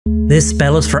This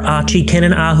spell is for Achi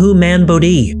Kinin Ahu Man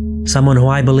Bodhi, someone who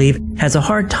I believe has a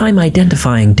hard time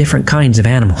identifying different kinds of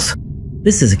animals.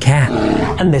 This is a cat.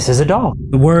 And this is a dog.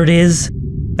 The word is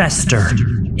fester.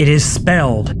 It is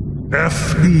spelled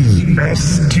F-E-S-T-E-R.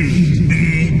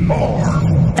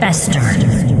 Fester.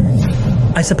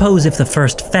 I suppose if the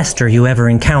first Fester you ever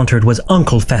encountered was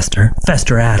Uncle Fester,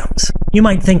 Fester Adams, you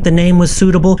might think the name was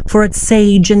suitable for a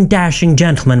sage and dashing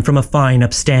gentleman from a fine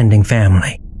upstanding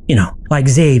family. You know, like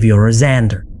Xavier or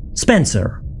Xander,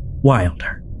 Spencer,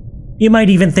 Wilder. You might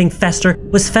even think Fester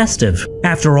was festive.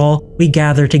 After all, we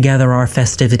gather together our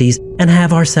festivities and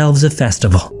have ourselves a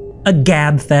festival. A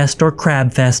Gab Fest or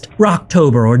Crab Fest,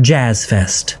 Rocktober or Jazz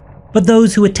Fest. But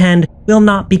those who attend will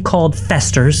not be called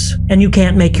festers, and you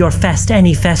can't make your fest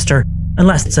any fester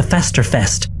unless it's a fester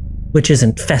fest, which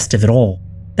isn't festive at all.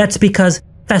 That's because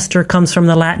fester comes from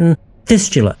the Latin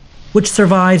fistula, which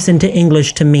survives into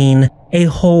English to mean a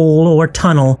hole or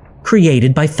tunnel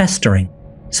created by festering.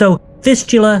 So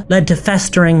fistula led to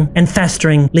festering, and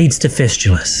festering leads to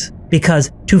fistulas, because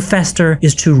to fester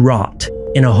is to rot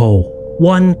in a hole.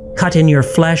 One cut in your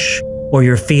flesh, or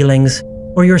your feelings,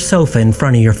 or your sofa in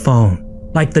front of your phone,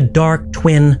 like the dark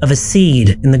twin of a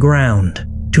seed in the ground.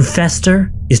 To fester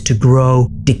is to grow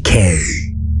decay.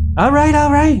 All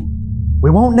right. We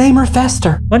won't name her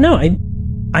Fester. But no,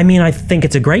 I mean, I think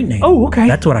it's a great name. Oh, okay.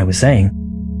 That's what I was saying.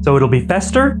 So it'll be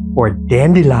Fester or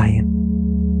Dandelion.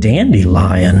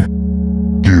 Dandelion.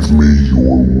 Give me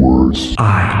your words.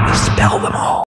 I spell them all.